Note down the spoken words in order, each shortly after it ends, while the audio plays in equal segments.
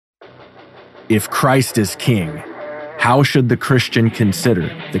If Christ is king, how should the Christian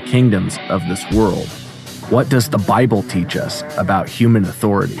consider the kingdoms of this world? What does the Bible teach us about human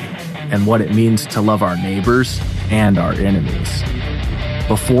authority and what it means to love our neighbors and our enemies?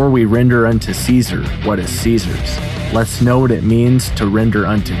 Before we render unto Caesar what is Caesar's, let's know what it means to render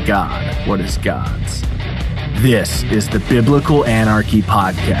unto God what is God's. This is the Biblical Anarchy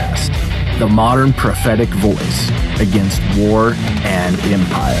Podcast, the modern prophetic voice against war and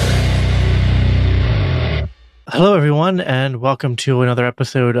empire. Hello, everyone, and welcome to another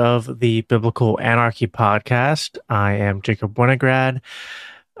episode of the Biblical Anarchy Podcast. I am Jacob Winograd.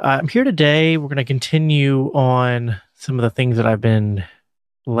 I'm here today. We're going to continue on some of the things that I've been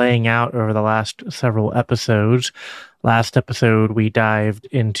laying out over the last several episodes. Last episode, we dived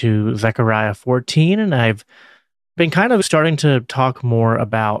into Zechariah 14, and I've been kind of starting to talk more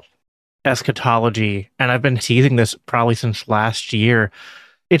about eschatology, and I've been teasing this probably since last year.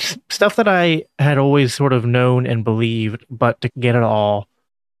 It's stuff that I had always sort of known and believed, but to get it all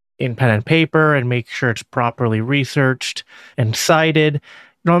in pen and paper and make sure it's properly researched and cited,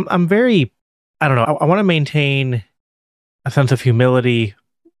 I'm very, I want to maintain a sense of humility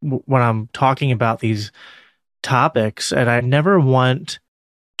when I'm talking about these topics, and I never want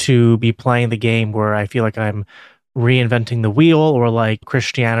to be playing the game where I feel like I'm reinventing the wheel or like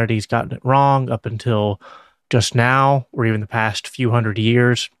Christianity's gotten it wrong up until just now, or even the past few hundred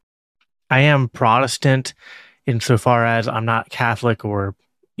years. I am Protestant insofar as I'm not Catholic or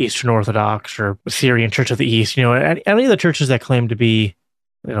Eastern Orthodox or Syrian Church of the East. Any of the churches that claim to be,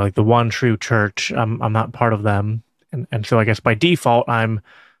 like the one true church, I'm not part of them. And so I guess by default, I'm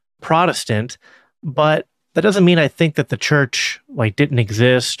Protestant, but that doesn't mean I think that the church didn't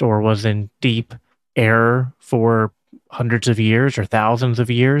exist or was in deep error for hundreds of years or thousands of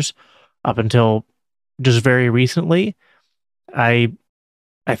years up until just very recently. I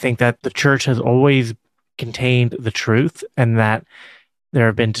think that the church has always contained the truth, and that there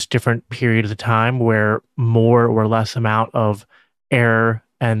have been just different periods of time where more or less amount of error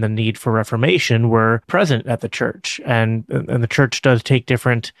and the need for reformation were present at the church. And the church does take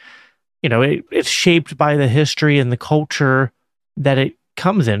different, it's shaped by the history and the culture that it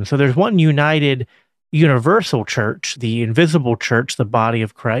comes in. So there's one united, universal church, the invisible church, the body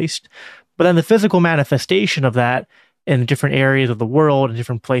of Christ. But then the physical manifestation of that in different areas of the world and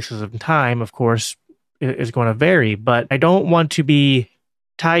different places of time, of course, is going to vary. But I don't want to be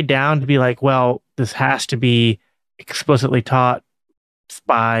tied down to be like, well, this has to be explicitly taught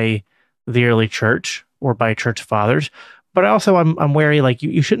by the early church or by church fathers. But also I'm wary,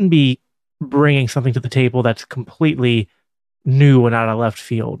 you shouldn't be bringing something to the table that's completely new and out of left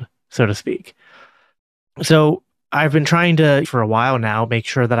field, so to speak. So I've been trying to, for a while now, make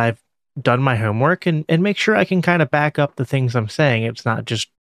sure that I've done my homework and make sure I can kind of back up the things I'm saying. It's not just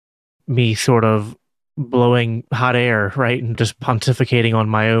me sort of blowing hot air, right? And just pontificating on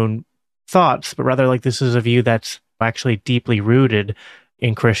my own thoughts, but rather this is a view that's actually deeply rooted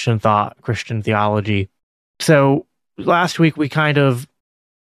in Christian thought, Christian theology. So last week we kind of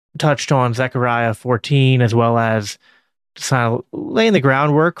touched on Zechariah 14 as well as just kind of laying the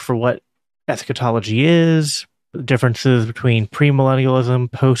groundwork for what eschatology is, the differences between premillennialism,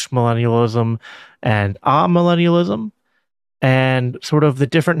 postmillennialism, and amillennialism, and sort of the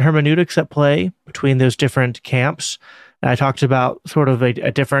different hermeneutics at play between those different camps. And I talked about sort of a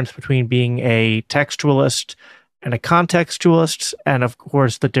difference between being a textualist and a contextualist, and of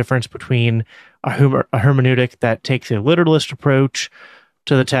course the difference between a hermeneutic that takes a literalist approach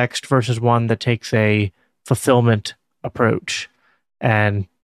to the text versus one that takes a fulfillment approach. And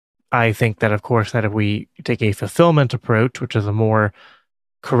I think that, of course, that if we take a fulfillment approach, which is a more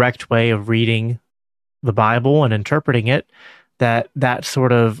correct way of reading the Bible and interpreting it, that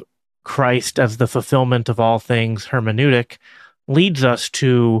sort of Christ as the fulfillment of all things hermeneutic leads us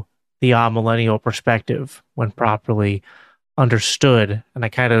to the amillennial perspective when properly understood. And I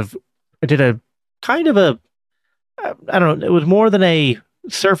did a I don't know, it was more than a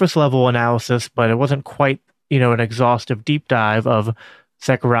surface level analysis, but it wasn't quite, an exhaustive deep dive of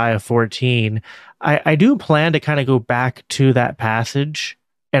Zechariah 14. I do plan to kind of go back to that passage,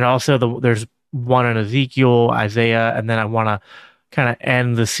 and also there's one in Ezekiel, Isaiah, and then I want to kind of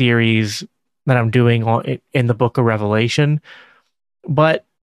end the series that I'm doing in the book of Revelation. But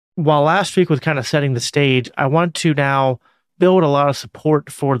while last week was kind of setting the stage, I want to now build a lot of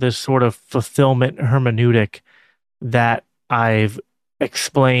support for this sort of fulfillment hermeneutic that I've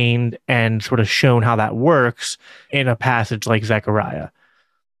explained and sort of shown how that works in a passage like Zechariah.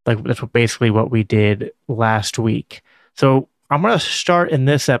 That's basically what we did last week. So I'm going to start in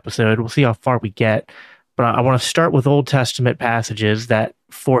this episode. We'll see how far we get, but I want to start with Old Testament passages that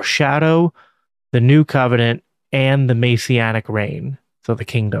foreshadow the new covenant, and the messianic reign, so the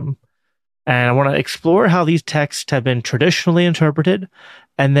kingdom. And I want to explore how these texts have been traditionally interpreted,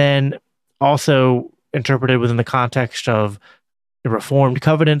 and then also interpreted within the context of the Reformed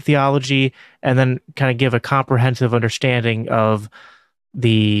covenant theology, and then kind of give a comprehensive understanding of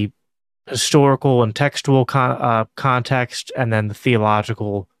the historical and textual context, and then the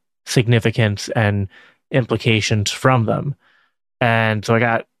theological significance and implications from them. And so I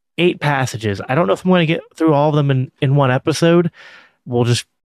got 8 passages. I don't know if I'm going to get through all of them in one episode. We'll just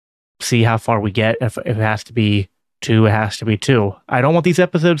see how far we get. If it has to be 2, it has to be 2. I don't want these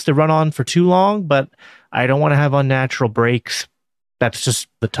episodes to run on for too long, but I don't want to have unnatural breaks. That's just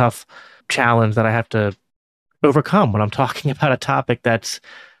the tough challenge that I have to overcome when I'm talking about a topic that's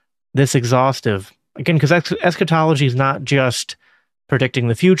this exhaustive. Again, because eschatology is not just predicting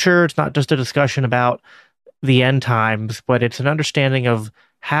the future. It's not just a discussion about the end times, but it's an understanding of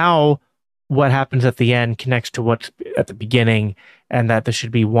how what happens at the end connects to what's at the beginning, and that there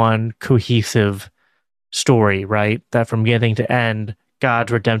should be one cohesive story, right? That from beginning to end,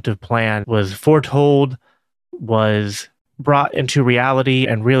 God's redemptive plan was foretold, was brought into reality,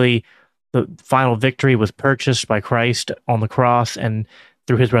 and really the final victory was purchased by Christ on the cross and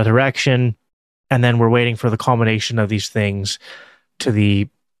through his resurrection. And then we're waiting for the culmination of these things to the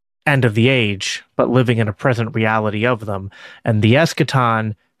end of the age, but living in a present reality of them. And the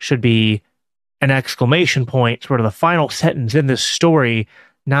eschaton should be an exclamation point, sort of the final sentence in this story,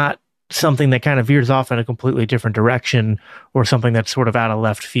 not something that kind of veers off in a completely different direction or something that's sort of out of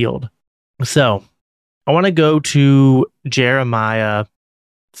left field. So I want to go to Jeremiah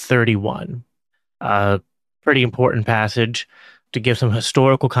 31, a pretty important passage to give some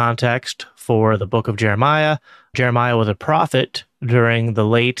historical context for the book of Jeremiah. Jeremiah was a prophet during the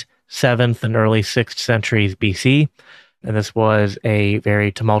late 7th and early 6th centuries BC, and this was a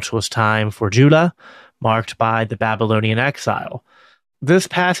very tumultuous time for Judah, marked by the Babylonian exile. This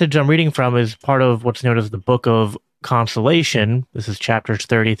passage I'm reading from is part of what's known as the Book of Consolation. This is chapters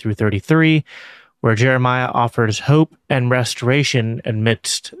 30 through 33, where Jeremiah offers hope and restoration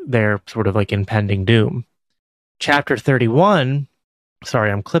amidst their sort of like impending doom. Chapter 31,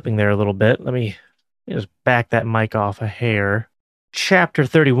 sorry, I'm clipping there a little bit. Let me just back that mic off a hair. Chapter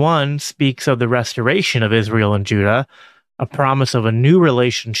 31 speaks of the restoration of Israel and Judah, a promise of a new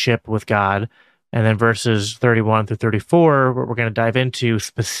relationship with God. And then verses 31 through 34, what we're going to dive into,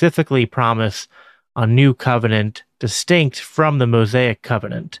 specifically promise a new covenant distinct from the Mosaic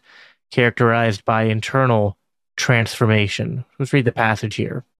covenant, characterized by internal transformation. Let's read the passage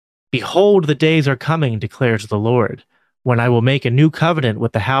here. Behold, the days are coming, declares the Lord, when I will make a new covenant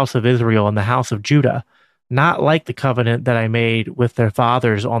with the house of Israel and the house of Judah, not like the covenant that I made with their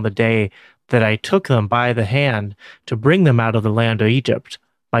fathers on the day that I took them by the hand to bring them out of the land of Egypt,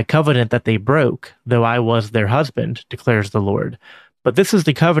 my covenant that they broke, though I was their husband, declares the Lord. But this is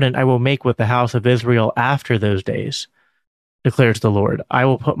the covenant I will make with the house of Israel after those days, declares the Lord. I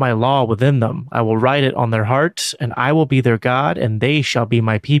will put my law within them. I will write it on their hearts, and I will be their God, and they shall be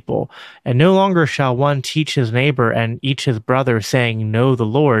my people. And no longer shall one teach his neighbor and each his brother, saying, Know the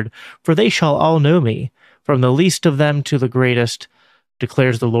Lord, for they shall all know me, from the least of them to the greatest,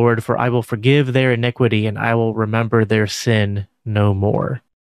 declares the Lord, for I will forgive their iniquity, and I will remember their sin no more.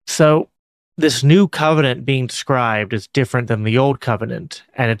 So this new covenant being described is different than the old covenant,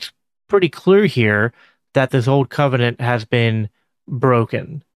 and it's pretty clear here that this old covenant has been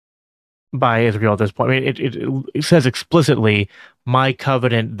broken by Israel at this point. I mean, it says explicitly, my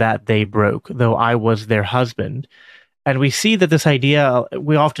covenant that they broke, though I was their husband. And we see that this idea,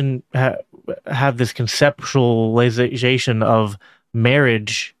 we often have this conceptualization of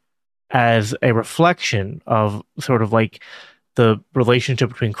marriage as a reflection of sort of like the relationship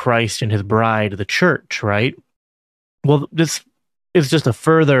between Christ and his bride, the church, right? Well, this is just a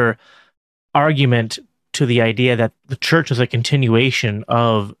further argument to the idea that the church is a continuation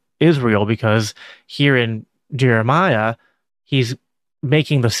of Israel, because here in Jeremiah, he's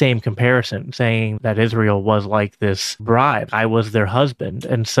making the same comparison, saying that Israel was like this bride. I was their husband.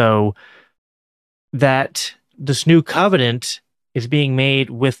 And so that this new covenant is being made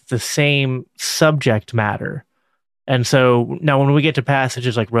with the same subject matter. And so now when we get to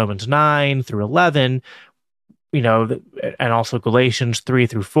passages like Romans 9 through 11, and also Galatians 3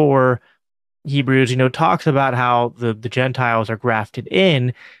 through 4, Hebrews, talks about how the Gentiles are grafted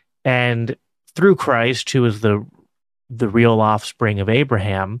in, and through Christ, who is the real offspring of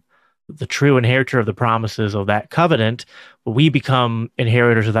Abraham, the true inheritor of the promises of that covenant, we become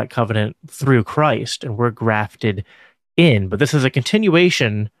inheritors of that covenant through Christ, and we're grafted in. But this is a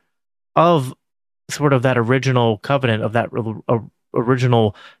continuation of sort of that original covenant, of that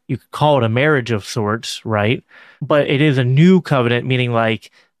original, you could call it a marriage of sorts, right? But it is a new covenant, meaning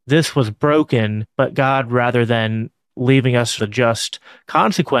like this was broken, but God, rather than leaving us the just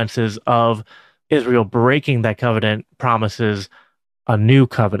consequences of Israel breaking that covenant, promises a new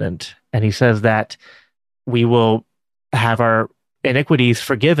covenant. And he says that we will have our iniquities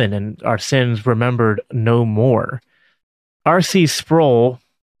forgiven and our sins remembered no more. R.C. Sproul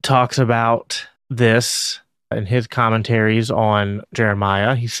talks about this in his commentaries on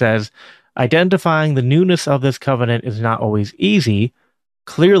Jeremiah. He says, identifying the newness of this covenant is not always easy.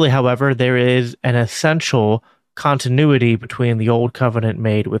 Clearly, however, there is an essential continuity between the old covenant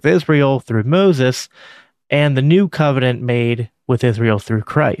made with Israel through Moses and the new covenant made with Israel through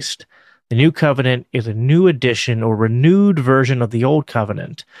Christ. The new covenant is a new edition or renewed version of the old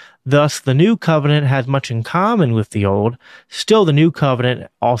covenant. Thus, the new covenant has much in common with the old. Still, the new covenant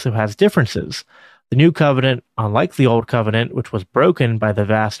also has differences. The new covenant, unlike the old covenant, which was broken by the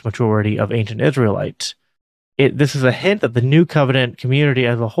vast majority of ancient Israelites, this is a hint that the new covenant community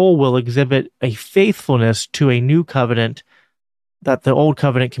as a whole will exhibit a faithfulness to a new covenant that the old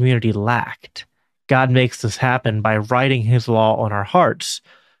covenant community lacked. God makes this happen by writing his law on our hearts,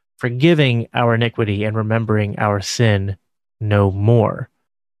 forgiving our iniquity and remembering our sin no more.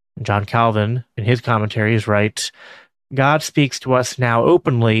 John Calvin, in his commentaries, writes, God speaks to us now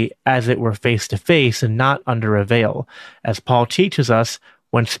openly as it were face to face and not under a veil. As Paul teaches us,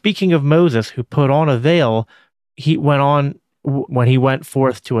 when speaking of Moses, who put on a veil, when he went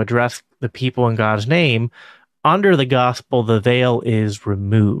forth to address the people in God's name, under the gospel, the veil is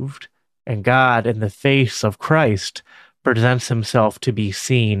removed, and God, in the face of Christ, presents himself to be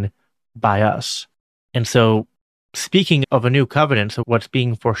seen by us. And so, speaking of a new covenant, so what's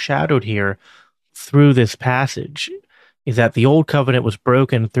being foreshadowed here through this passage is that the old covenant was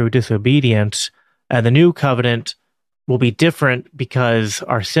broken through disobedience, and the new covenant will be different because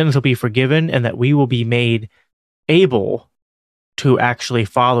our sins will be forgiven and that we will be made able to actually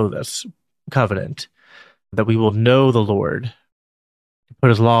follow this covenant, that we will know the Lord, put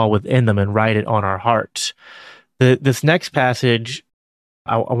his law within them and write it on our hearts. This next passage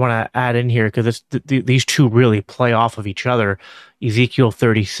I want to add in here because these two really play off of each other. Ezekiel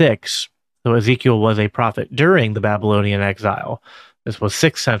 36. So Ezekiel was a prophet during the Babylonian exile. This was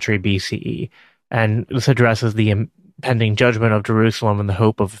 6th century BCE. And this addresses the impending judgment of Jerusalem and the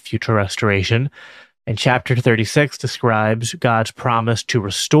hope of future restoration. And chapter 36 describes God's promise to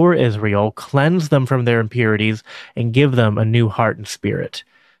restore Israel, cleanse them from their impurities, and give them a new heart and spirit.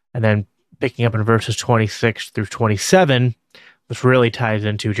 And then picking up in verses 26 through 27, which really ties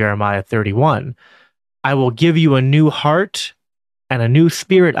into Jeremiah 31, I will give you a new heart, and a new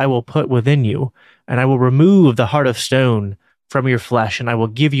spirit I will put within you, and I will remove the heart of stone from your flesh, and I will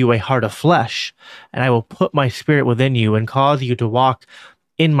give you a heart of flesh, and I will put my spirit within you and cause you to walk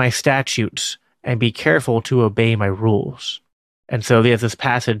in my statutes and be careful to obey my rules. And so this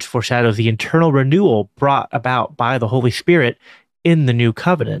passage foreshadows the internal renewal brought about by the Holy Spirit in the new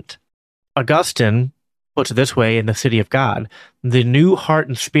covenant. Augustine puts it this way in The City of God: the new heart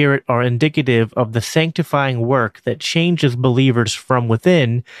and spirit are indicative of the sanctifying work that changes believers from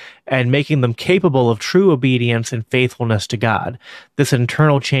within and making them capable of true obedience and faithfulness to God. This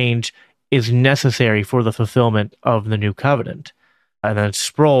internal change is necessary for the fulfillment of the new covenant. And then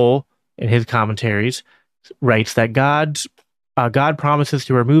Sproul, in his commentaries, writes that God promises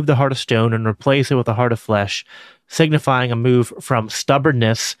to remove the heart of stone and replace it with a heart of flesh, signifying a move from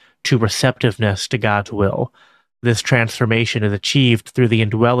stubbornness to receptiveness to God's will. This transformation is achieved through the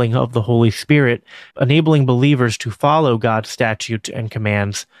indwelling of the Holy Spirit, enabling believers to follow God's statutes and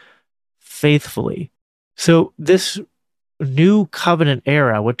commands faithfully. So this new covenant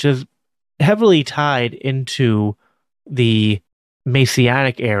era, which is heavily tied into the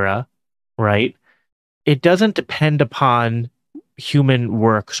messianic era, right? It doesn't depend upon human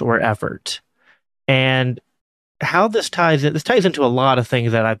works or effort. And how this ties into a lot of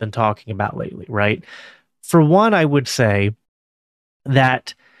things that I've been talking about lately, right? For one, I would say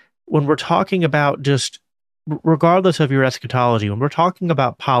that when we're talking about just, regardless of your eschatology, when we're talking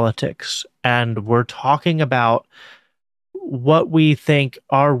about politics and we're talking about what we think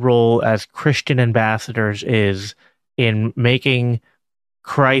our role as Christian ambassadors is in making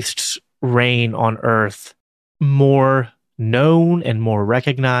Christ's reign on earth more known and more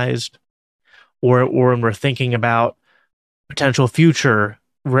recognized, or when we're thinking about potential future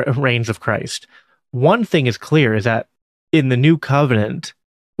reigns of Christ, one thing is clear, is that in the new covenant,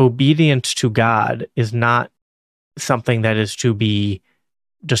 obedience to God is not something that is to be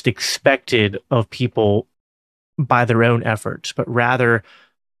just expected of people by their own efforts, but rather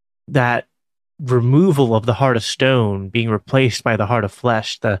that removal of the heart of stone being replaced by the heart of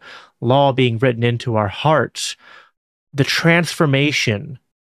flesh, the law being written into our hearts, the transformation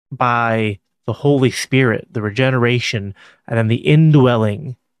by the Holy Spirit, the regeneration, and then the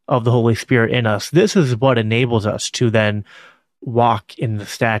indwelling of the Holy Spirit in us. This is what enables us to then walk in the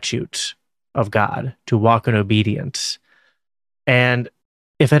statutes of God, to walk in obedience. And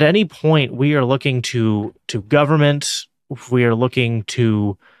if at any point we are looking to government, if we are looking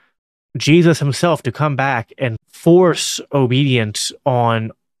to Jesus himself to come back and force obedience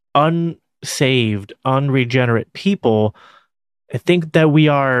on unsaved, unregenerate people, I think that we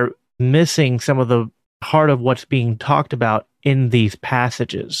are missing some of the heart of what's being talked about in these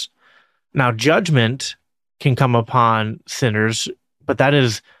passages. Now, judgment can come upon sinners, but that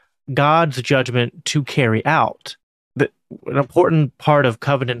is God's judgment to carry out. An important part of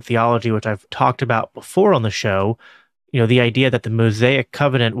covenant theology, which I've talked about before on the show, the idea that the Mosaic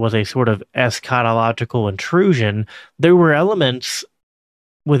covenant was a sort of eschatological intrusion, there were elements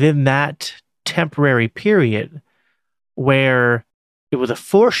within that temporary period where it was a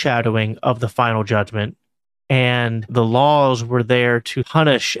foreshadowing of the final judgment, and the laws were there to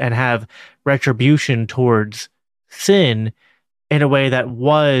punish and have retribution towards sin in a way that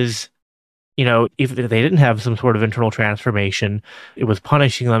was, if they didn't have some sort of internal transformation, it was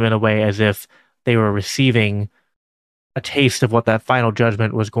punishing them in a way as if they were receiving a taste of what that final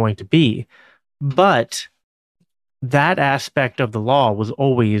judgment was going to be. But that aspect of the law was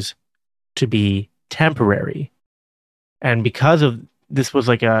always to be temporary. And because of this was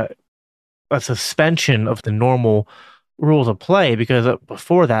like a suspension of the normal rules of play, because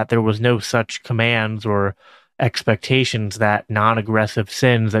before that there was no such commands or expectations that non-aggressive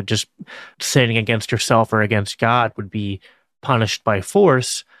sins, that just sinning against yourself or against God would be punished by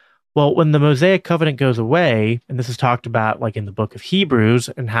force. Well, when the Mosaic covenant goes away, and this is talked about like in the book of Hebrews,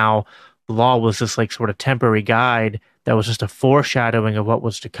 and how the law was this like sort of temporary guide that was just a foreshadowing of what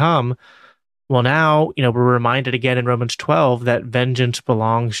was to come. Well, now, we're reminded again in Romans 12 that vengeance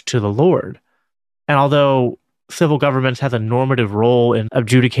belongs to the Lord. And although civil governments have a normative role in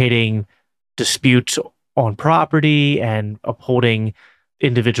adjudicating disputes on property and upholding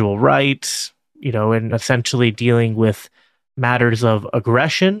individual rights, and essentially dealing with matters of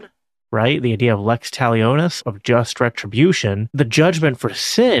aggression, right? The idea of lex talionis, of just retribution. The judgment for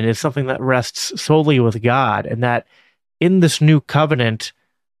sin is something that rests solely with God, and that in this new covenant,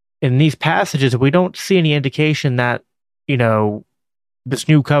 in these passages, we don't see any indication that, this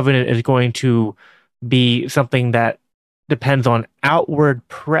new covenant is going to be something that depends on outward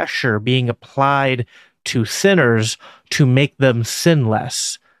pressure being applied to sinners to make them sin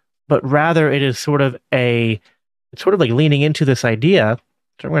less. But rather it is sort of like leaning into this idea.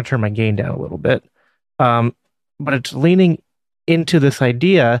 So I'm going to turn my gain down a little bit. But it's leaning into this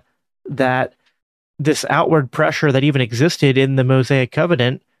idea that this outward pressure that even existed in the Mosaic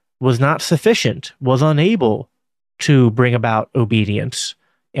covenant was not sufficient, was unable to bring about obedience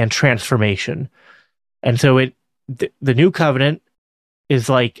and transformation. And so the new covenant is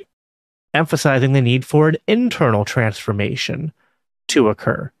like emphasizing the need for an internal transformation to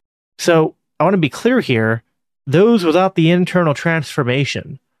occur. So I want to be clear here, those without the internal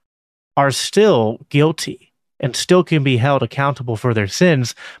transformation are still guilty and still can be held accountable for their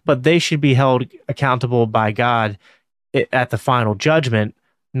sins, but they should be held accountable by God at the final judgment,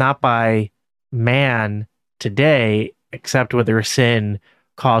 not by man today, except where their sin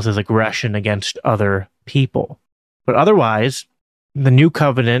causes aggression against other people. But otherwise, the new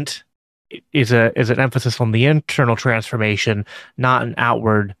covenant is an emphasis on the internal transformation, not an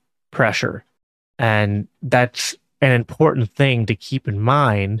outward pressure. And that's an important thing to keep in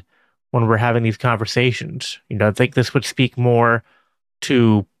mind when we're having these conversations. I think this would speak more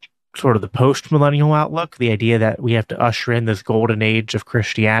to sort of the post-millennial outlook, the idea that we have to usher in this golden age of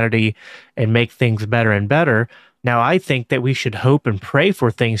Christianity and make things better and better. Now, I think that we should hope and pray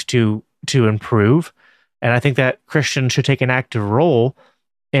for things to improve. And I think that Christians should take an active role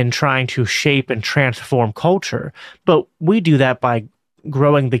in trying to shape and transform culture. But we do that by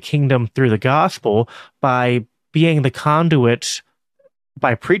growing the kingdom through the gospel, by being the conduits,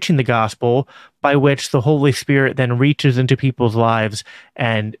 by preaching the gospel, by which the Holy Spirit then reaches into people's lives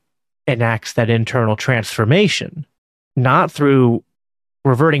and enacts that internal transformation, not through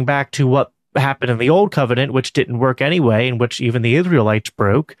reverting back to what happened in the old covenant, which didn't work anyway, and which even the Israelites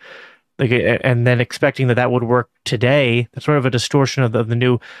broke, and then expecting that would work today. That's sort of a distortion of the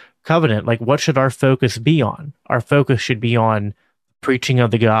new covenant. Like, what should our focus be on? Our focus should be on preaching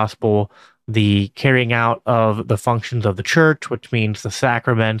of the gospel, the carrying out of the functions of the church, which means the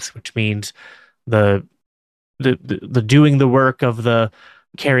sacraments, which means the doing the work of the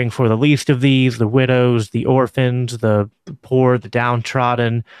caring for the least of these, the widows, the orphans, the poor, the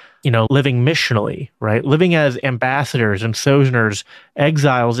downtrodden, living missionally, right? Living as ambassadors and sojourners,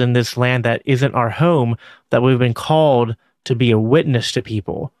 exiles in this land that isn't our home, that we've been called to be a witness to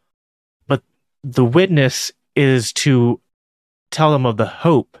people. But the witness is to tell them of the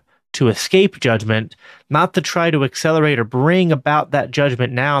hope to escape judgment, not to try to accelerate or bring about that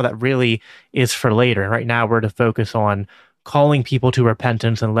judgment now that really is for later. Right now, we're to focus on calling people to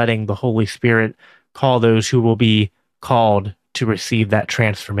repentance and letting the Holy Spirit call those who will be called to receive that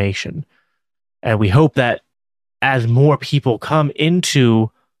transformation. And we hope that as more people come into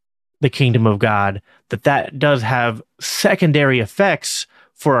the kingdom of God, that does have secondary effects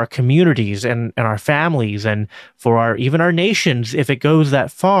for our communities and our families and for even our nations if it goes that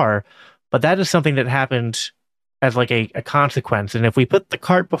far. But that is something that happened as like a consequence. And if we put the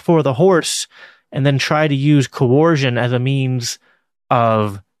cart before the horse and then try to use coercion as a means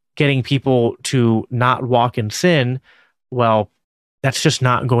of getting people to not walk in sin, well, that's just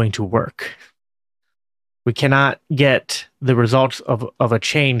not going to work. We cannot get the results of a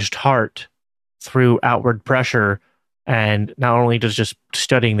changed heart through outward pressure. And not only does just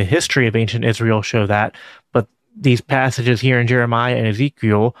studying the history of ancient Israel show that, but these passages here in Jeremiah and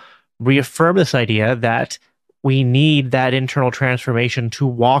Ezekiel reaffirm this idea that we need that internal transformation to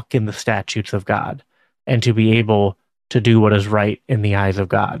walk in the statutes of God and to be able to do what is right in the eyes of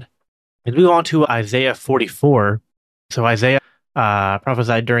God. Let's move on to Isaiah 44. So Isaiah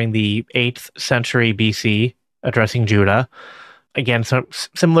prophesied during the 8th century BC, addressing Judah. Again, some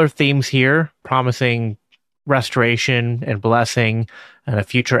similar themes here, promising restoration and blessing and a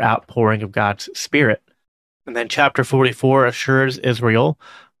future outpouring of God's Spirit. And then chapter 44 assures Israel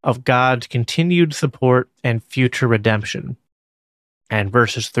of God's continued support and future redemption. And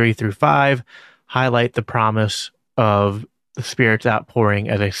verses 3 through 5 highlight the promise of the Spirit's outpouring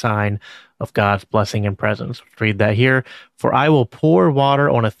as a sign of God's blessing and presence. Let's read that here. For I will pour water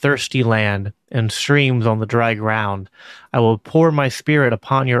on a thirsty land and streams on the dry ground. I will pour my Spirit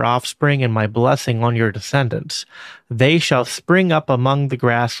upon your offspring and my blessing on your descendants. They shall spring up among the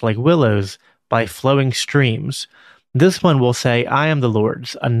grass like willows by flowing streams. This one will say, I am the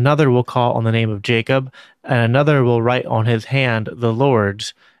Lord's. Another will call on the name of Jacob, and another will write on his hand the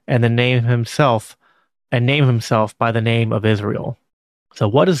Lord's, and name himself by the name of Israel. So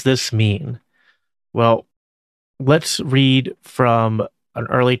what does this mean? Well, let's read from an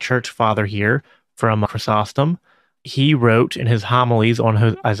early church father here, from Chrysostom. He wrote in his homilies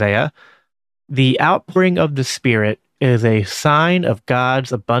on Isaiah, the outpouring of the Spirit is a sign of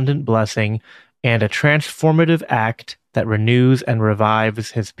God's abundant blessing and a transformative act that renews and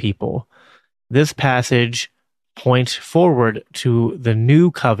revives his people. This passage points forward to the new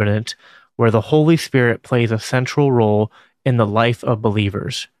covenant where the Holy Spirit plays a central role in the life of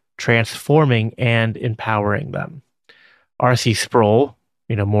believers, transforming and empowering them. R.C. Sproul,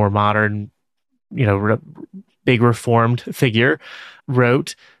 more modern, big reformed figure,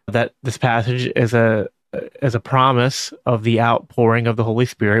 wrote that this passage is a promise of the outpouring of the Holy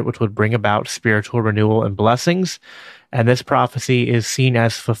Spirit, which would bring about spiritual renewal and blessings. And this prophecy is seen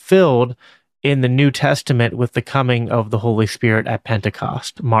as fulfilled in the New Testament with the coming of the Holy Spirit at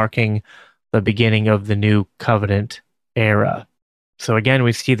Pentecost, marking the beginning of the new covenant era. So again,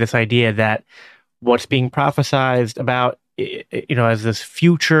 we see this idea that what's being prophesied about, as this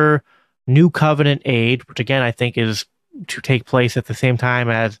future new covenant age, which again, I think is to take place at the same time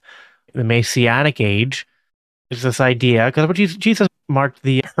as the messianic age, is this idea, because Jesus marked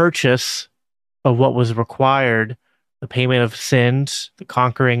the purchase of what was required, the payment of sins, the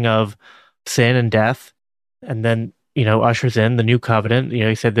conquering of sin and death, and then, ushers in the new covenant.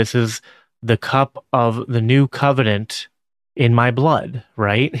 He said, this is the cup of the new covenant in my blood,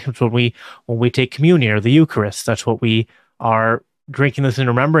 right? It's when we take communion or the Eucharist, that's what we are drinking this in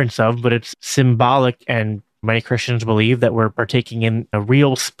remembrance of, but it's symbolic, and many Christians believe that we're partaking in a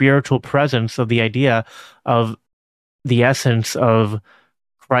real spiritual presence of the idea of the essence of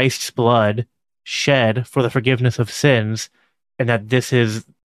Christ's blood shed for the forgiveness of sins, and that this is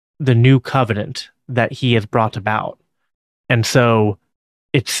the new covenant that he has brought about. And so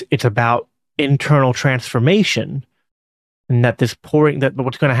it's about internal transformation, and that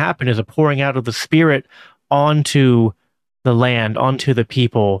what's going to happen is a pouring out of the Spirit onto the land, onto the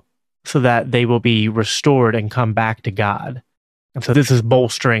people, so that they will be restored and come back to God. And so this is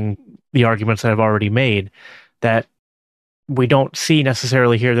bolstering the arguments that I've already made, that we don't see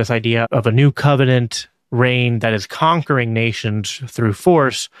necessarily here this idea of a new covenant reign that is conquering nations through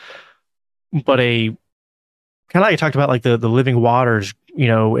force, but kind of like I talked about, like the living waters,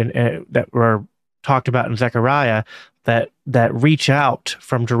 that were talked about in Zechariah, that reach out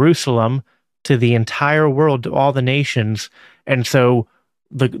from Jerusalem to the entire world, to all the nations. And so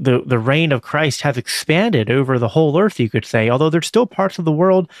the reign of Christ has expanded over the whole earth, you could say, although there's still parts of the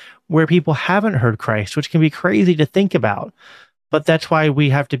world where people haven't heard Christ, which can be crazy to think about. But that's why we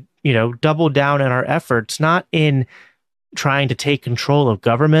have to, double down in our efforts, not in trying to take control of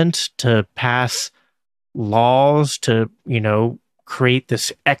government, to pass laws, to, create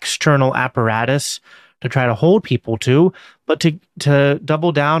this external apparatus to try to hold people to, but to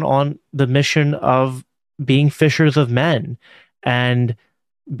double down on the mission of being fishers of men and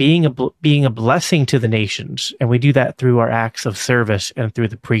being a blessing to the nations. And we do that through our acts of service and through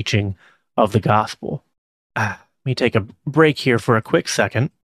the preaching of the gospel. Let me take a break here for a quick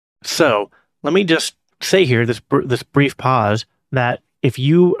second. So let me just say here, this brief pause, that if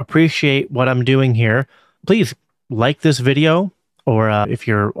you appreciate what I'm doing here, please like this video, or if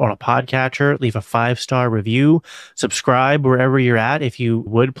you're on a podcatcher, leave a 5-star review, subscribe wherever you're at, if you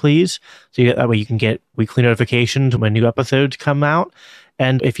would, please. So that way you can get weekly notifications when new episodes come out.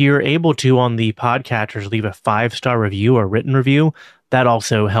 And if you're able to, on the podcatchers, leave a 5-star review or written review, that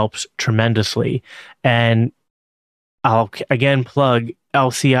also helps tremendously. And I'll again plug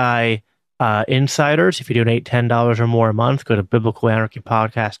LCI Insiders. If you donate $10 or more a month, go to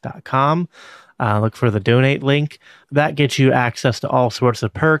biblicalanarchypodcast.com. Look for the donate link. That gets you access to all sorts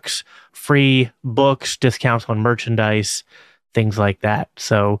of perks, free books, discounts on merchandise, things like that.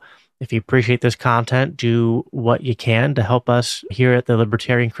 So if you appreciate this content, do what you can to help us here at the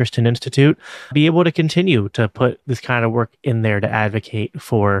Libertarian Christian Institute be able to continue to put this kind of work in there to advocate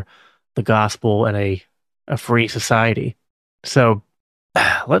for the gospel and a free society. So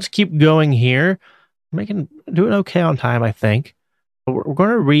let's keep going here. Doing okay on time, I think. We're going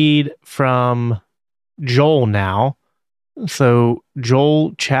to read from Joel now. So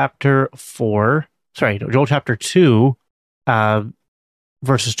Joel chapter 2,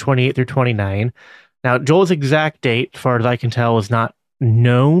 verses 28 through 29. Now, Joel's exact date, as far as I can tell, is not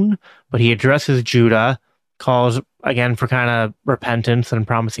known, but he addresses Judah, calls again for kind of repentance and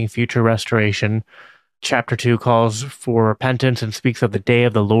promising future restoration. Chapter 2 calls for repentance and speaks of the day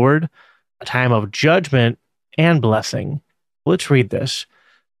of the Lord, a time of judgment and blessing. Let's read this.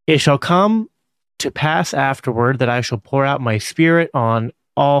 It shall come to pass afterward that I shall pour out my spirit on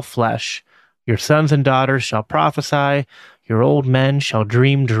all flesh. Your sons and daughters shall prophesy, your old men shall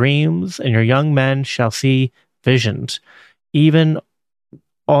dream dreams, and your young men shall see visions. Even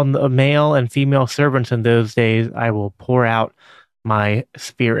on the male and female servants in those days, I will pour out my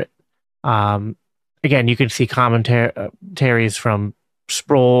spirit. Again, you can see commentaries from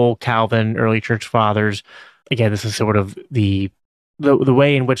Sproul, Calvin, early church fathers. Again, this is sort of the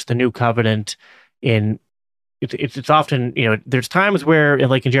way in which the new covenant it's often, there's times where,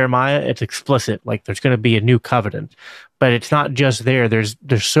 like in Jeremiah, it's explicit, like there's going to be a new covenant, but it's not just there. There's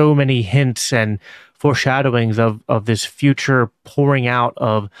so many hints and foreshadowings of this future pouring out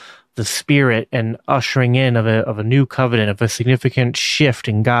of the Spirit and ushering in of a new covenant, of a significant shift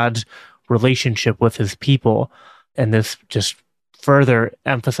in God's relationship with his people. And this just further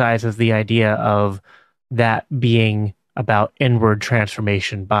emphasizes the idea of that being about inward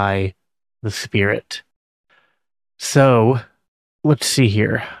transformation by the Spirit. So let's see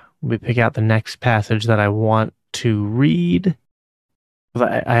here. Let me pick out the next passage that I want to read.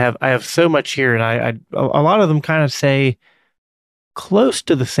 I have so much here, and a lot of them kind of say close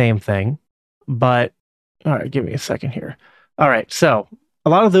to the same thing, but all right, give me a second here. All right, so a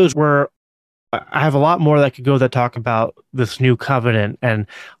lot of those I have a lot more that could go that talk about this new covenant, and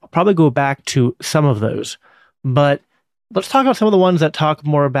I'll probably go back to some of those. But let's talk about some of the ones that talk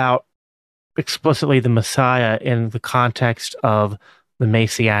more about explicitly the Messiah in the context of the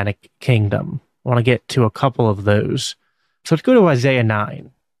messianic kingdom. I want to get to a couple of those. So let's go to Isaiah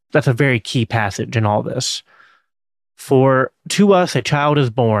 9. That's a very key passage in all this. For to us a child is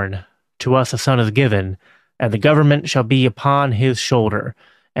born, to us a son is given, and the government shall be upon his shoulder,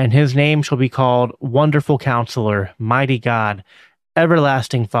 and his name shall be called Wonderful Counselor, Mighty God,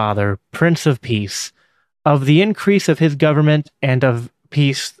 Everlasting Father, Prince of Peace. Of the increase of his government and of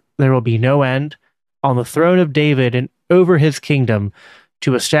peace there will be no end, on the throne of David and over his kingdom,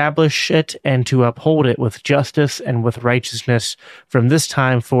 to establish it and to uphold it with justice and with righteousness from this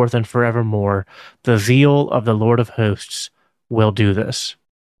time forth and forevermore. The zeal of the Lord of hosts will do this.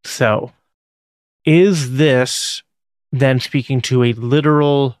 So, is this then speaking to a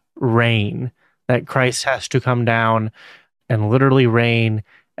literal reign, that Christ has to come down and literally reign,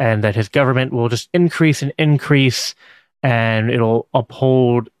 and that his government will just increase and increase, and it'll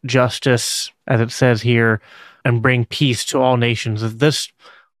uphold justice, as it says here, and bring peace to all nations? Is this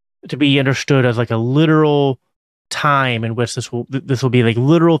to be understood as like a literal time in which this will be like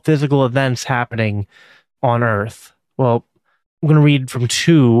literal physical events happening on earth. Well, I'm going to read from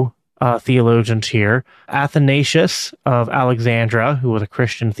two theologians here. Athanasius of Alexandria, who was a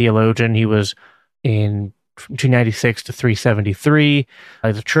Christian theologian. He was in 296 to 373.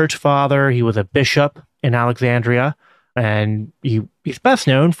 He's a church father. He was a bishop in Alexandria, and he's best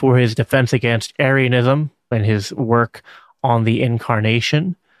known for his defense against Arianism and his work on the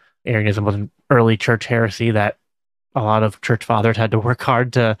incarnation. Arianism was an early church heresy that a lot of church fathers had to work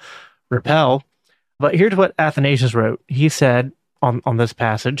hard to repel. But here's what Athanasius wrote. He said on this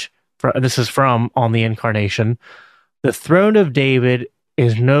passage, this is from On the Incarnation, "The throne of David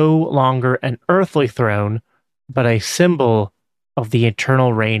is no longer an earthly throne, but a symbol of the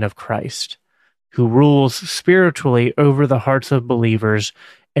eternal reign of Christ, who rules spiritually over the hearts of believers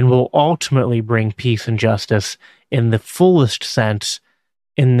and will ultimately bring peace and justice in the fullest sense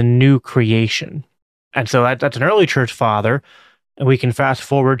in the new creation." And so that's an early church father. And we can fast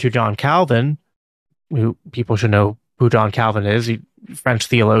forward to John Calvin, who people should know who John Calvin is. He's a French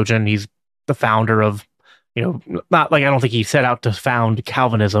theologian. He's the founder of, not like, I don't think he set out to found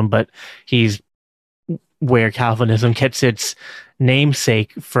Calvinism, but he's where Calvinism gets its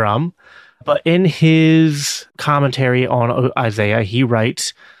namesake from. But in his commentary on Isaiah, he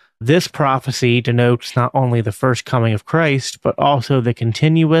writes, "This prophecy denotes not only the first coming of Christ, but also the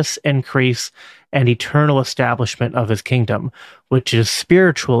continuous increase and eternal establishment of his kingdom, which is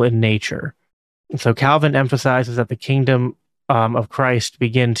spiritual in nature." And so Calvin emphasizes that the kingdom of Christ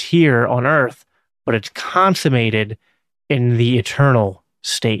begins here on earth, but it's consummated in the eternal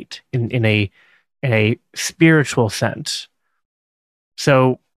state, in a spiritual sense.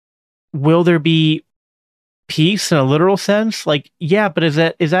 So will there be peace in a literal sense? Like, yeah, but is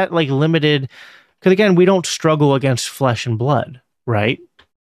that like limited? Because again, we don't struggle against flesh and blood, right?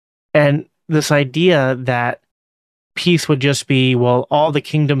 And this idea that peace would just be, well, all the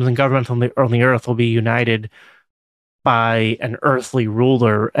kingdoms and governments on the earth will be united by an earthly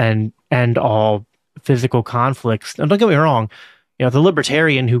ruler and end all physical conflicts. Now, don't get me wrong, the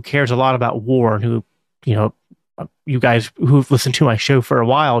libertarian who cares a lot about war and who, you guys who've listened to my show for a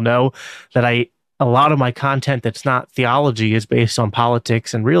while know that a lot of my content that's not theology is based on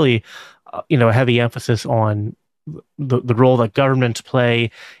politics and really, a heavy emphasis on the role that governments play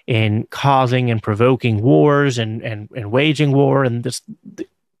in causing and provoking wars and waging war and this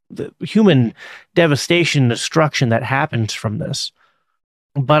the human devastation and destruction that happens from this.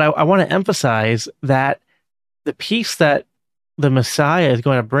 But I want to emphasize that the peace that the Messiah is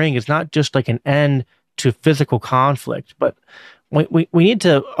going to bring is not just like an end to physical conflict, but we need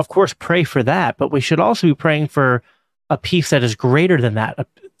to, of course, pray for that, but we should also be praying for a peace that is greater than that,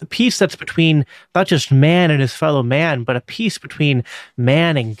 the peace that's between not just man and his fellow man, but a peace between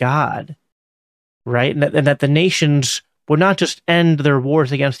man and God, right? And that the nations would not just end their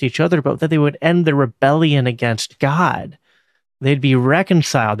wars against each other, but that they would end their rebellion against God. They'd be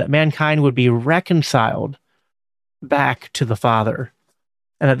reconciled, that mankind would be reconciled back to the Father.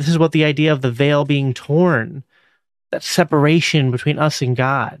 And that this is what the idea of the veil being torn, that separation between us and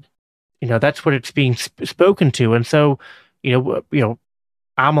God, that's what it's being spoken to. And so,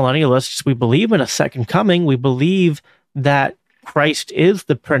 amillennialists, we believe in a second coming. We believe that Christ is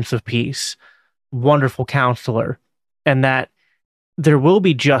the Prince of Peace, wonderful counselor, and that there will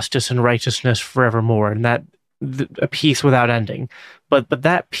be justice and righteousness forevermore, and that a peace without ending. But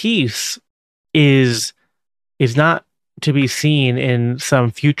that peace is not to be seen in some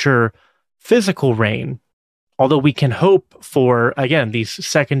future physical reign, although we can hope for, again, these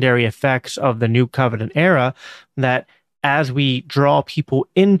secondary effects of the New Covenant era, that as we draw people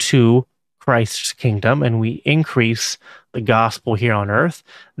into Christ's kingdom and we increase the gospel here on earth,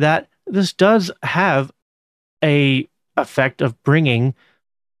 that this does have a effect of bringing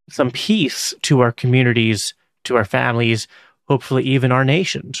some peace to our communities, to our families, hopefully even our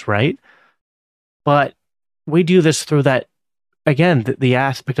nations, right? But we do this through that, again, the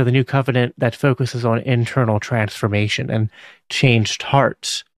aspect of the New Covenant that focuses on internal transformation and changed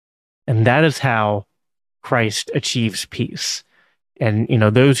hearts. And that is how Christ achieves peace. And,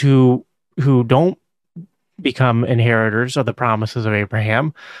 those who don't become inheritors of the promises of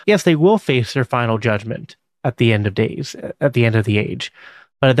Abraham, yes, they will face their final judgment at the end of days, at the end of the age.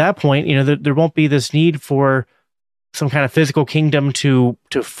 But at that point, there won't be this need for some kind of physical kingdom to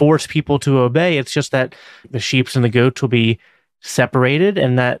force people to obey. It's just that the sheep and the goats will be separated,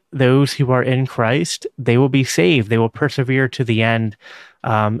 and that those who are in Christ, they will be saved. They will persevere to the end.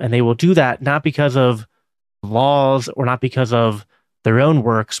 And they will do that not because of laws or not because of their own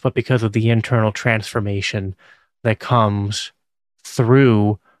works, but because of the internal transformation that comes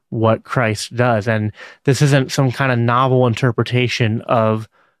through what Christ does. And this isn't some kind of novel interpretation of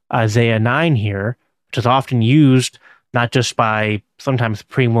Isaiah 9 here, which is often used not just by sometimes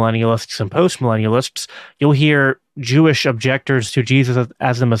premillennialists and postmillennialists. You'll hear Jewish objectors to Jesus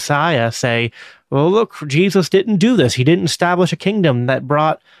as the Messiah say, well, look, Jesus didn't do this. He didn't establish a kingdom that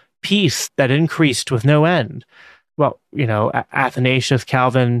brought peace that increased with no end. Well, Athanasius,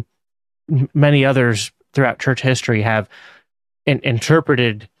 Calvin, many others throughout church history have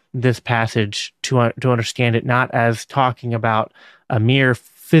interpreted this passage to understand it not as talking about a mere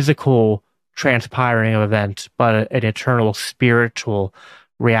physical transpiring of events, but an eternal spiritual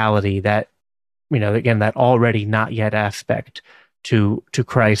reality that, again, that already not yet aspect to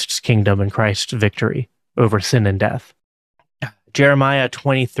Christ's kingdom and Christ's victory over sin and death. Jeremiah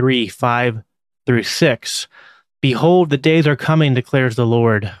 23, 5-6. Behold, the days are coming, declares the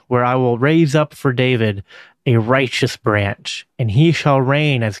Lord, where I will raise up for David a righteous branch, and he shall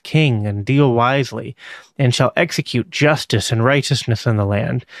reign as king and deal wisely, and shall execute justice and righteousness in the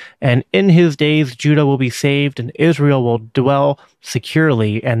land. And in his days Judah will be saved, and Israel will dwell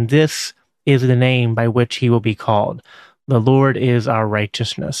securely, and this is the name by which he will be called. The Lord is our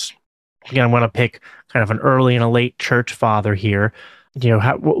righteousness. Again, I'm going to pick kind of an early and a late church father here.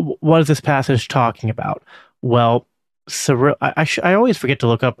 What is this passage talking about? Well, Cyril, I always forget to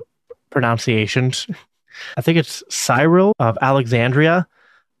look up pronunciations. I think it's Cyril of Alexandria.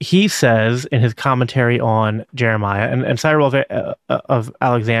 He says in his commentary on Jeremiah, and Cyril of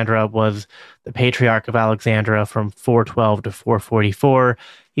Alexandria was the patriarch of Alexandria from 412 to 444.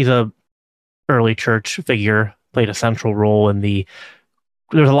 He's a early church figure, played a central role in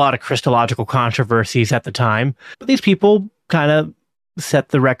there's a lot of Christological controversies at the time, but these people kind of set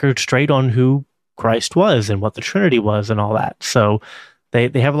the record straight on who Christ was and what the Trinity was and all that. So they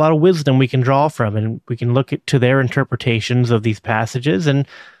have a lot of wisdom we can draw from, and we can look to their interpretations of these passages and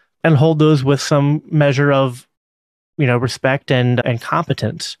hold those with some measure of, respect and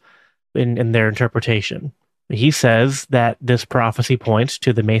competence in their interpretation. He says that this prophecy points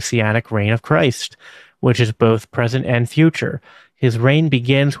to the messianic reign of Christ, which is both present and future. His reign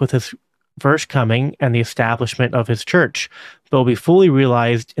begins with his first coming and the establishment of his church, but will be fully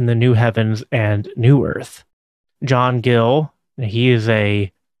realized in the new heavens and new earth. John Gill, he is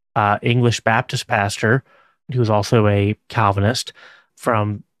a English Baptist pastor who was also a Calvinist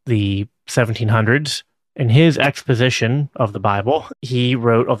from the 1700s. In his exposition of the Bible, he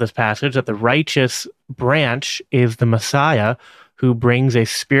wrote of this passage that the righteous branch is the Messiah who brings a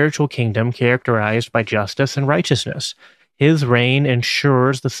spiritual kingdom characterized by justice and righteousness. His reign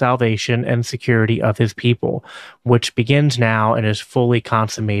ensures the salvation and security of his people, which begins now and is fully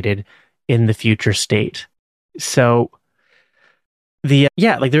consummated in the future state. So, there's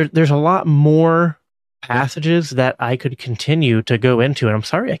a lot more passages that I could continue to go into, and I'm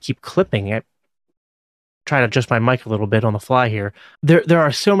sorry I keep clipping. I try to adjust my mic a little bit on the fly here. There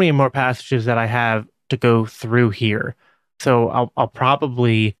are so many more passages that I have to go through here. So I'll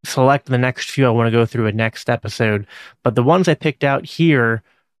probably select the next few I want to go through a next episode. But the ones I picked out here,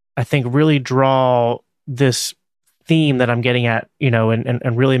 I think really draw this theme that I'm getting at,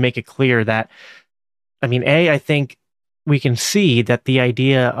 and really make it clear that, I think we can see that the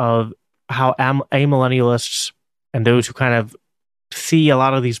idea of how amillennialists and those who kind of see a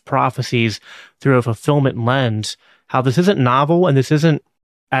lot of these prophecies through a fulfillment lens, how this isn't novel and this isn't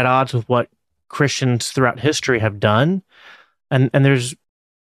at odds with what Christians throughout history have done. And there's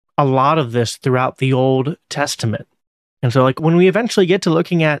a lot of this throughout the Old Testament. And so when we eventually get to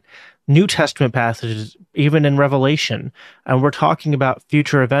looking at New Testament passages, even in Revelation, and we're talking about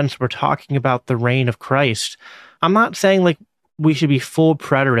future events, we're talking about the reign of Christ. I'm not saying we should be full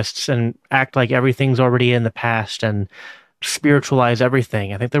preterists and act like everything's already in the past and spiritualize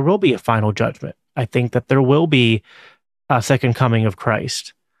everything. I think there will be a final judgment. I think that there will be a second coming of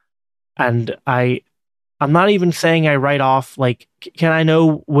Christ. And I'm not even saying I write off, can I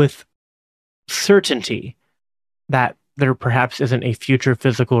know with certainty that there perhaps isn't a future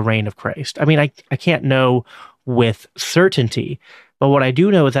physical reign of Christ? I can't know with certainty, but what I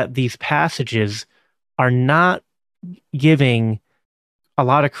do know is that these passages are not giving a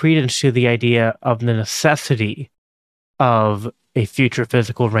lot of credence to the idea of the necessity of a future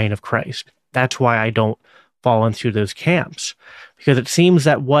physical reign of Christ. That's why I don't fall into those camps, because it seems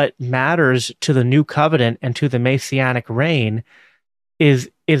that what matters to the new covenant and to the messianic reign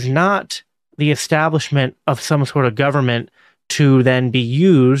is not the establishment of some sort of government to then be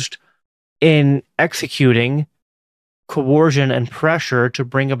used in executing coercion and pressure to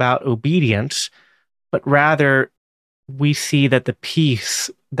bring about obedience, but rather we see that the peace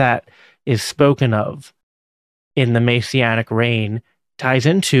that is spoken of in the messianic reign ties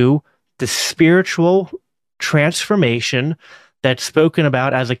into the spiritual transformation that's spoken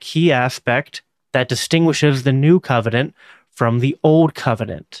about as a key aspect that distinguishes the new covenant from the old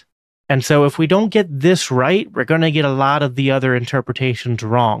covenant. And so if we don't get this right, we're going to get a lot of the other interpretations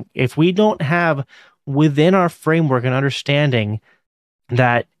wrong. If we don't have within our framework an understanding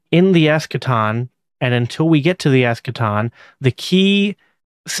that in the eschaton, and until we get to the eschaton, the key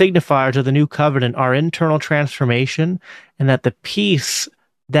signifiers of the new covenant are internal transformation, and that the peace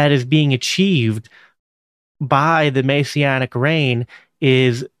that is being achieved by the messianic reign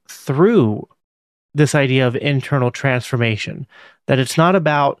is through this idea of internal transformation, that it's not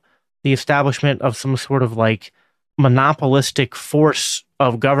about the establishment of some sort of like monopolistic force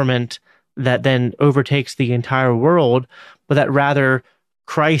of government that then overtakes the entire world, but that rather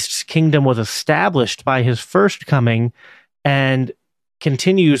Christ's kingdom was established by his first coming and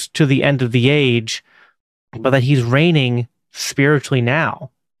continues to the end of the age, but that he's reigning spiritually now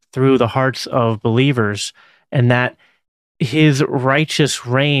through the hearts of believers, and that his righteous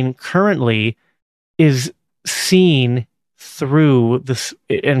reign currently is seen through this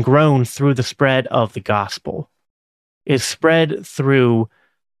and grown through the spread of the gospel, is spread through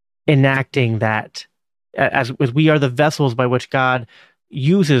enacting that as we are the vessels by which God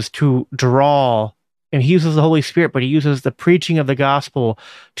uses to draw, and he uses the Holy Spirit, but he uses the preaching of the gospel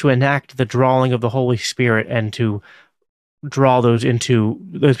to enact the drawing of the Holy Spirit and to draw those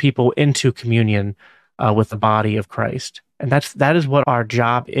people into communion with the body of Christ. And that is what our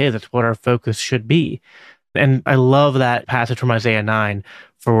job is. It's what our focus should be. And I love that passage from Isaiah 9,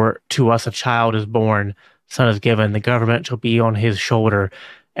 for to us a child is born, son is given, the government shall be on his shoulder,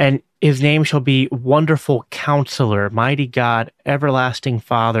 and his name shall be Wonderful Counselor, Mighty God, Everlasting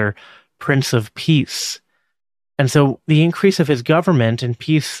Father, Prince of Peace. And so the increase of his government and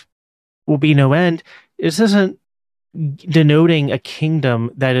peace will be no end. This isn't denoting a kingdom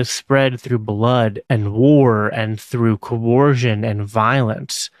that is spread through blood and war and through coercion and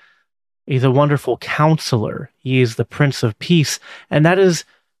violence. He's a wonderful counselor. He is the Prince of Peace. And that is,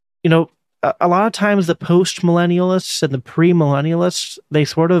 a lot of times the post-millennialists and the pre-millennialists, they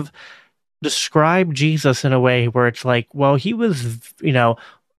sort of describe Jesus in a way where it's like, well, he was,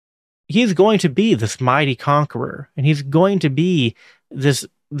 he's going to be this mighty conqueror, and he's going to be this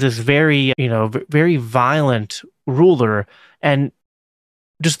very, very violent ruler, and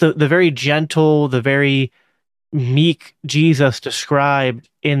just the very gentle, the very meek Jesus described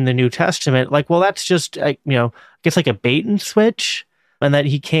in the New Testament, like, well, that's just, I guess like a bait and switch, and that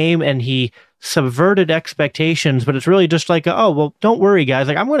he came and he subverted expectations, but it's really just like, oh, well, don't worry, guys,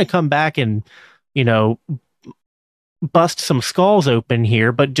 like, I'm going to come back and, bust some skulls open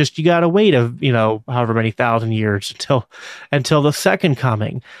here, but just, you got to wait however many thousand years until the second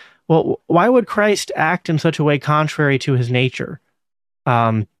coming. Well, why would Christ act in such a way contrary to his nature?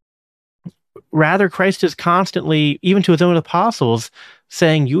 Rather, Christ is constantly, even to his own apostles,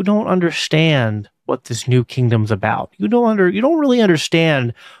 saying, you don't understand what this new kingdom's about. You don't really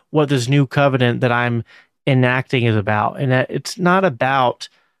understand what this new covenant that I'm enacting is about. And that it's not about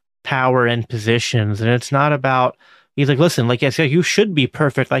power and positions. And it's not about, he's like, listen, like I said, you should be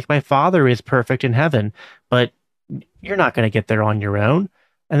perfect like my Father is perfect in heaven, but you're not going to get there on your own.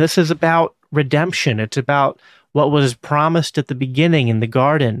 And this is about redemption. It's about what was promised at the beginning in the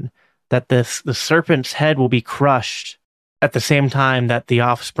garden, that the serpent's head will be crushed at the same time that the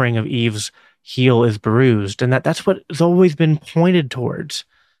offspring of Eve's heel is bruised. And that's what has always been pointed towards.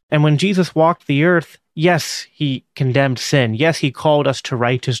 And when Jesus walked the earth, yes, he condemned sin. Yes, he called us to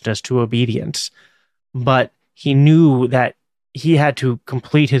righteousness, to obedience. But he knew that he had to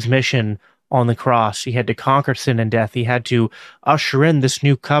complete his mission on the cross. He had to conquer sin and death. He had to usher in this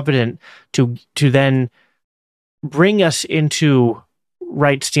new covenant to then bring us into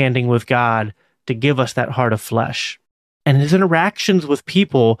right standing with God, to give us that heart of flesh. And his interactions with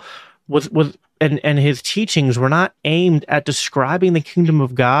people and his teachings were not aimed at describing the kingdom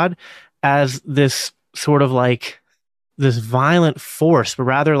of God as this sort of like this violent force, but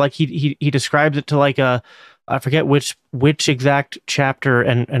rather like he describes it to like I forget which exact chapter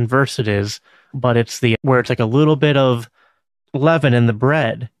and verse it is, but it's where it's like a little bit of leaven in the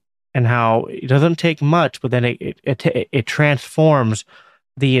bread, and how it doesn't take much, but then it transforms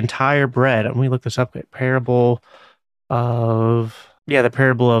the entire bread. Let me look this up. Parable of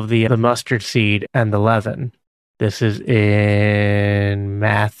the mustard seed and the leaven. This is in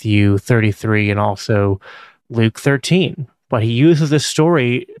Matthew 33 and also Luke 13. But he uses this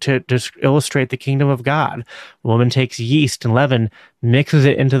story to just illustrate the kingdom of God. A woman takes yeast and leaven, mixes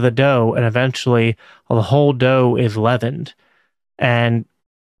it into the dough, and eventually the whole dough is leavened. And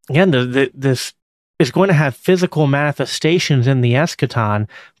again, this is going to have physical manifestations in the eschaton,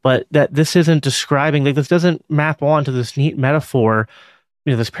 but that this isn't describing, like this doesn't map onto this neat metaphor,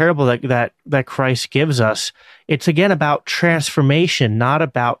 this parable that Christ gives us. It's again about transformation, not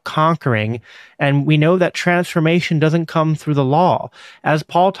about conquering. And we know that transformation doesn't come through the law, as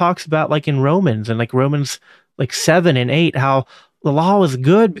Paul talks about, like in Romans, and like Romans like 7 and 8, how the law is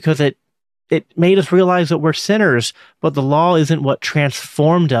good because it made us realize that we're sinners, but the law isn't what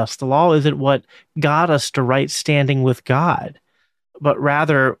transformed us. The law isn't what got us to right standing with God, but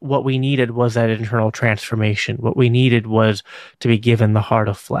rather what we needed was that internal transformation. What we needed was to be given the heart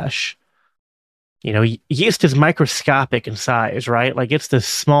of flesh. Yeast is microscopic in size, right? Like it's this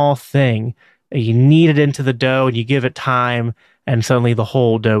small thing. You knead it into the dough and you give it time, and suddenly the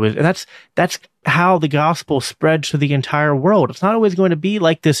whole dough is. And that's how the gospel spreads to the entire world. It's not always going to be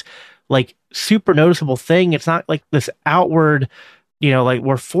like this, like super noticeable thing. It's not like this outward, like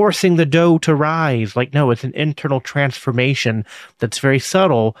we're forcing the dough to rise. Like, no, it's an internal transformation that's very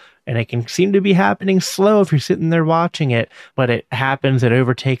subtle, and it can seem to be happening slow if you're sitting there watching it, but it happens, it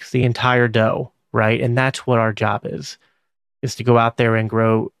overtakes the entire dough, right? And that's what our job is to go out there and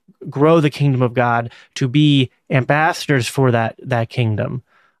grow the kingdom of God, to be ambassadors for that kingdom.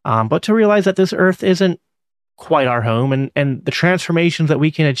 But to realize that this earth isn't quite our home, and the transformations that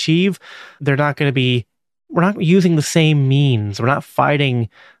we can achieve, we're not using the same means. We're not fighting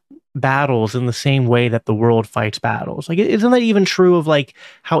battles in the same way that the world fights battles. Like, isn't that even true of like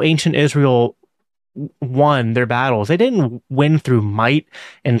how ancient Israel won their battles? They didn't win through might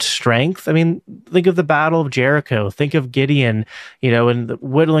and strength. I mean, think of the Battle of Jericho. Think of Gideon, and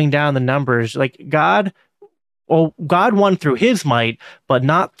whittling down the numbers. Like God won through his might, but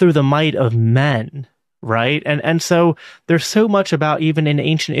not through the might of men. Right. And so there's so much about, even in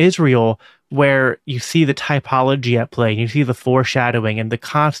ancient Israel, where you see the typology at play, and you see the foreshadowing and the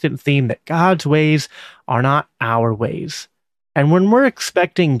constant theme that God's ways are not our ways. And when we're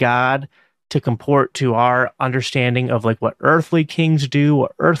expecting God to comport to our understanding of like what earthly kings do,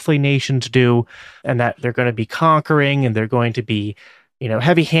 what earthly nations do, and that they're going to be conquering and they're going to be,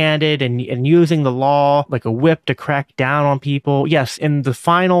 heavy-handed and using the law like a whip to crack down on people. Yes, in the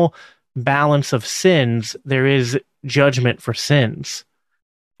final balance of sins, there is judgment for sins.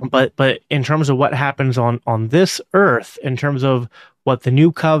 But in terms of what happens on this earth, in terms of what the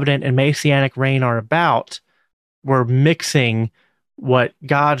new covenant and messianic reign are about, we're mixing what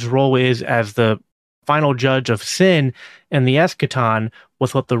God's role is as the final judge of sin and the eschaton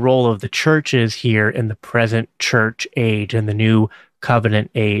with what the role of the church is here in the present church age and the new covenant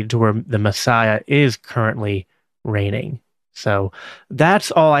age, where the Messiah is currently reigning. So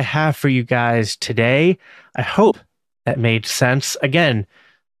that's all I have for you guys today. I hope that made sense. Again,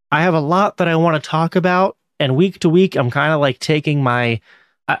 I have a lot that I want to talk about, and week to week, I'm kind of like taking I'm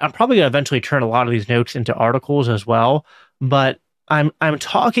probably going to eventually turn a lot of these notes into articles as well, but I'm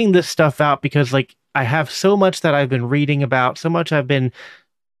talking this stuff out because like I have so much that I've been reading about, so much I've been,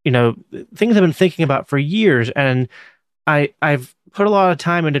 things I've been thinking about for years, and I've put a lot of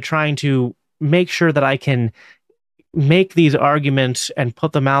time into trying to make sure that I can make these arguments and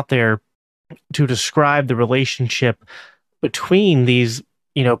put them out there to describe the relationship between these,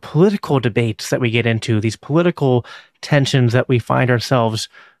 political debates that we get into, these political tensions that we find ourselves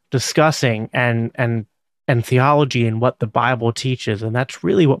discussing, and theology and what the Bible teaches. And that's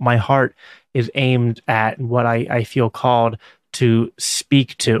really what my heart is aimed at, and what I feel called to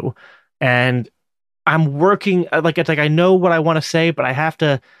speak to. And I'm working, it's like I know what I want to say, but I have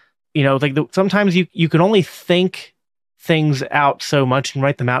to, sometimes you can only think things out so much and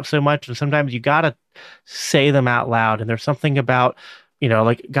write them out so much, and sometimes you gotta say them out loud. And there's something about,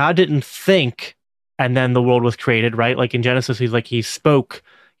 like God didn't think and then the world was created, right? Like in Genesis, he spoke.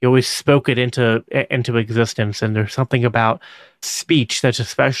 He always spoke it into existence. And there's something about speech that's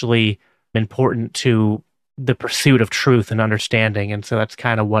especially important to the pursuit of truth and understanding. And so that's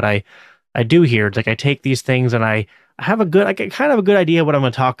kind of what I do here. It's like I take these things and I get kind of a good idea what I'm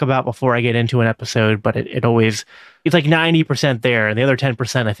going to talk about before I get into an episode, but it's like 90% there, and the other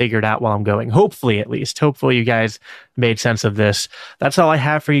 10% I figured out while I'm going. Hopefully, at least. Hopefully you guys made sense of this. That's all I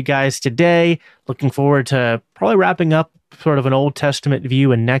have for you guys today. Looking forward to probably wrapping up sort of an Old Testament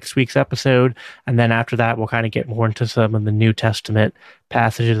view in next week's episode, and then after that, we'll kind of get more into some of the New Testament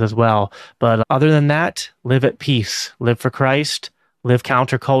passages as well. But other than that, live at peace, live for Christ, live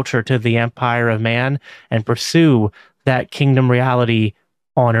counterculture to the empire of man, and pursue that kingdom reality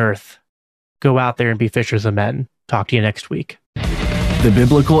on earth. Go out there and be fishers of men. Talk to you next week. The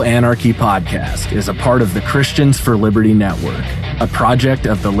Biblical Anarchy Podcast is a part of the Christians for Liberty Network, a project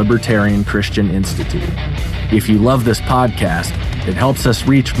of the Libertarian Christian Institute. If you love this podcast, it helps us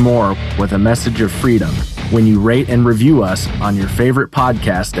reach more with a message of freedom when you rate and review us on your favorite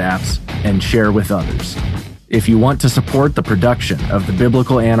podcast apps and share with others. If you want to support the production of the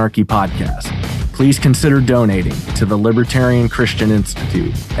Biblical Anarchy Podcast, please consider donating to the Libertarian Christian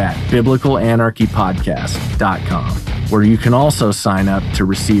Institute at biblicalanarchypodcast.com, where you can also sign up to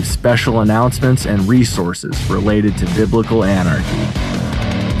receive special announcements and resources related to biblical anarchy.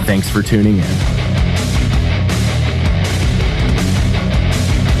 Thanks for tuning in.